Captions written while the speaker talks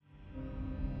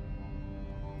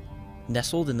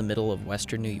Nestled in the middle of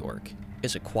western New York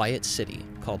is a quiet city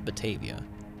called Batavia.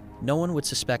 No one would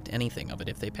suspect anything of it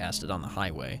if they passed it on the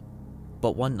highway.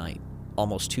 But one night,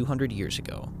 almost 200 years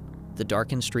ago, the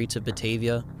darkened streets of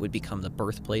Batavia would become the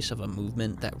birthplace of a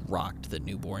movement that rocked the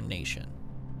newborn nation.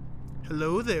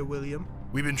 Hello there, William.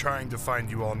 We've been trying to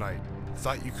find you all night.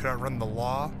 Thought you could outrun the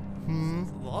law?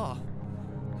 Law?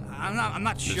 I'm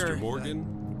not sure. Mr.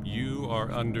 Morgan, you are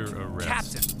under arrest.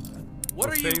 Captain, what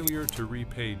for are you? failure to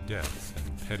repay debts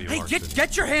and petty Hey, larceny.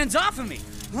 get your hands off of me!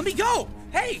 Let me go!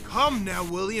 Hey! Come now,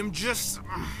 William, just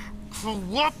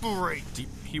cooperate.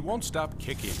 He won't stop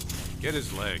kicking. Get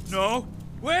his legs. No!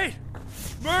 Wait!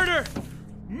 Murder!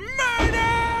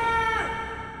 Murder!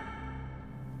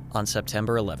 On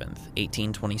September 11th,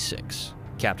 1826,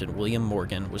 Captain William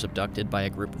Morgan was abducted by a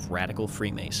group of radical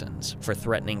Freemasons for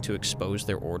threatening to expose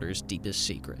their order's deepest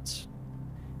secrets.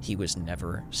 He was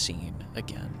never seen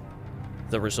again.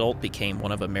 The result became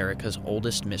one of America's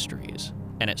oldest mysteries,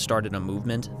 and it started a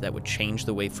movement that would change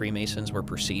the way Freemasons were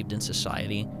perceived in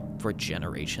society for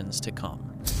generations to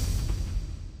come.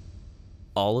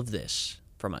 All of this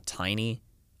from a tiny,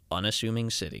 unassuming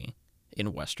city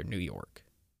in western New York.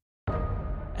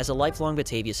 As a lifelong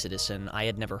Batavia citizen, I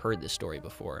had never heard this story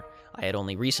before. I had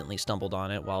only recently stumbled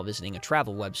on it while visiting a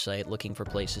travel website looking for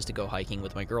places to go hiking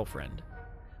with my girlfriend.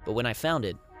 But when I found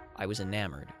it, I was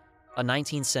enamored. A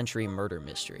 19th century murder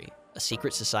mystery, a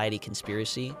secret society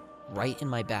conspiracy, right in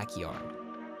my backyard.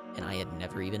 And I had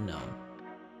never even known.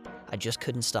 I just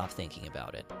couldn't stop thinking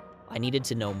about it. I needed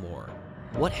to know more.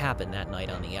 What happened that night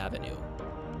on the avenue?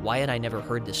 Why had I never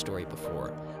heard this story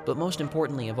before? But most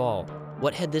importantly of all,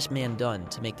 what had this man done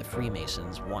to make the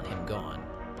Freemasons want him gone?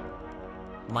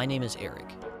 My name is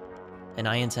Eric, and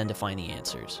I intend to find the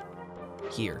answers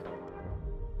here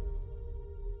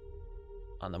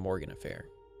on The Morgan Affair.